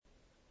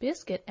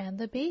Biscuit and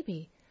the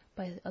Baby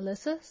by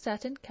Alyssa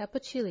Satin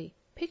Cappuccilli.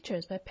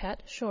 Pictures by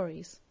Pat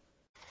Shores.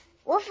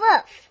 Woof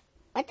woof.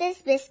 What does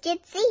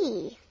Biscuit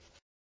see?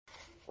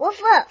 Woof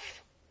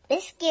woof.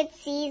 Biscuit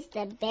sees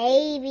the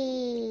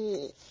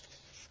baby.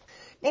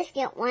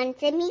 Biscuit wants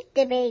to meet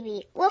the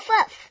baby. Woof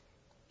woof.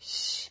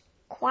 Shh.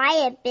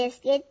 Quiet,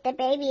 Biscuit. The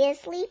baby is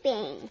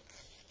sleeping.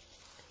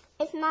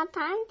 It's not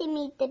time to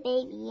meet the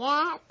baby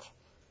yet.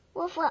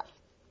 Woof woof.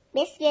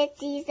 Biscuit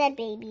sees the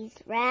baby's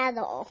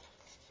rattle.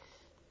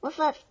 Woof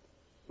woof.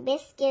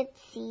 Biscuit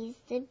sees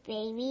the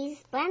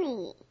baby's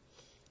bunny.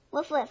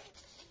 Woof woof.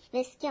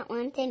 Biscuit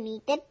wants to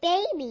meet the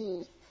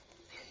baby.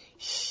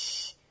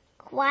 Shh.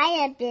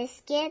 Quiet,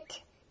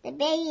 Biscuit. The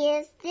baby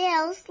is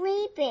still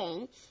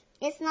sleeping.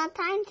 It's not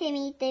time to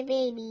meet the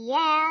baby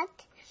yet.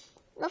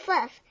 Woof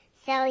woof.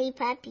 Silly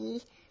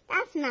puppy.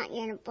 That's not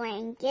your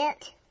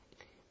blanket.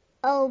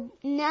 Oh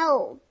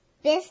no,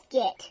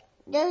 Biscuit.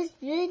 Those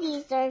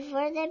booties are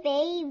for the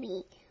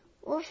baby.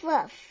 Woof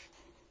woof.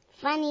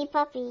 Funny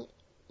puppy.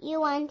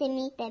 You want to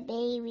meet the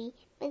baby,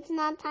 but it's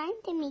not time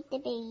to meet the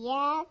baby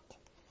yet.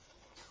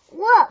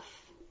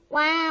 Woof!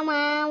 Wow,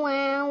 wow,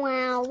 wow,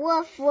 wow.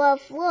 Woof,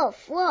 woof,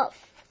 woof,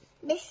 woof.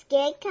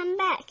 Biscuit, come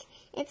back.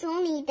 It's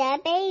only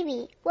the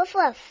baby. Woof,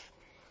 woof.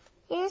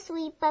 Here,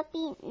 sweet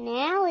puppy.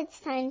 Now it's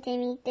time to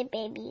meet the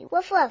baby.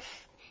 Woof,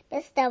 woof.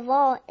 Best of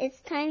all,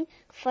 it's time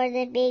for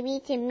the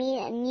baby to meet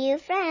a new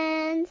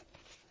friend.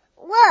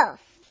 Woof!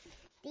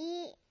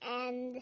 The end.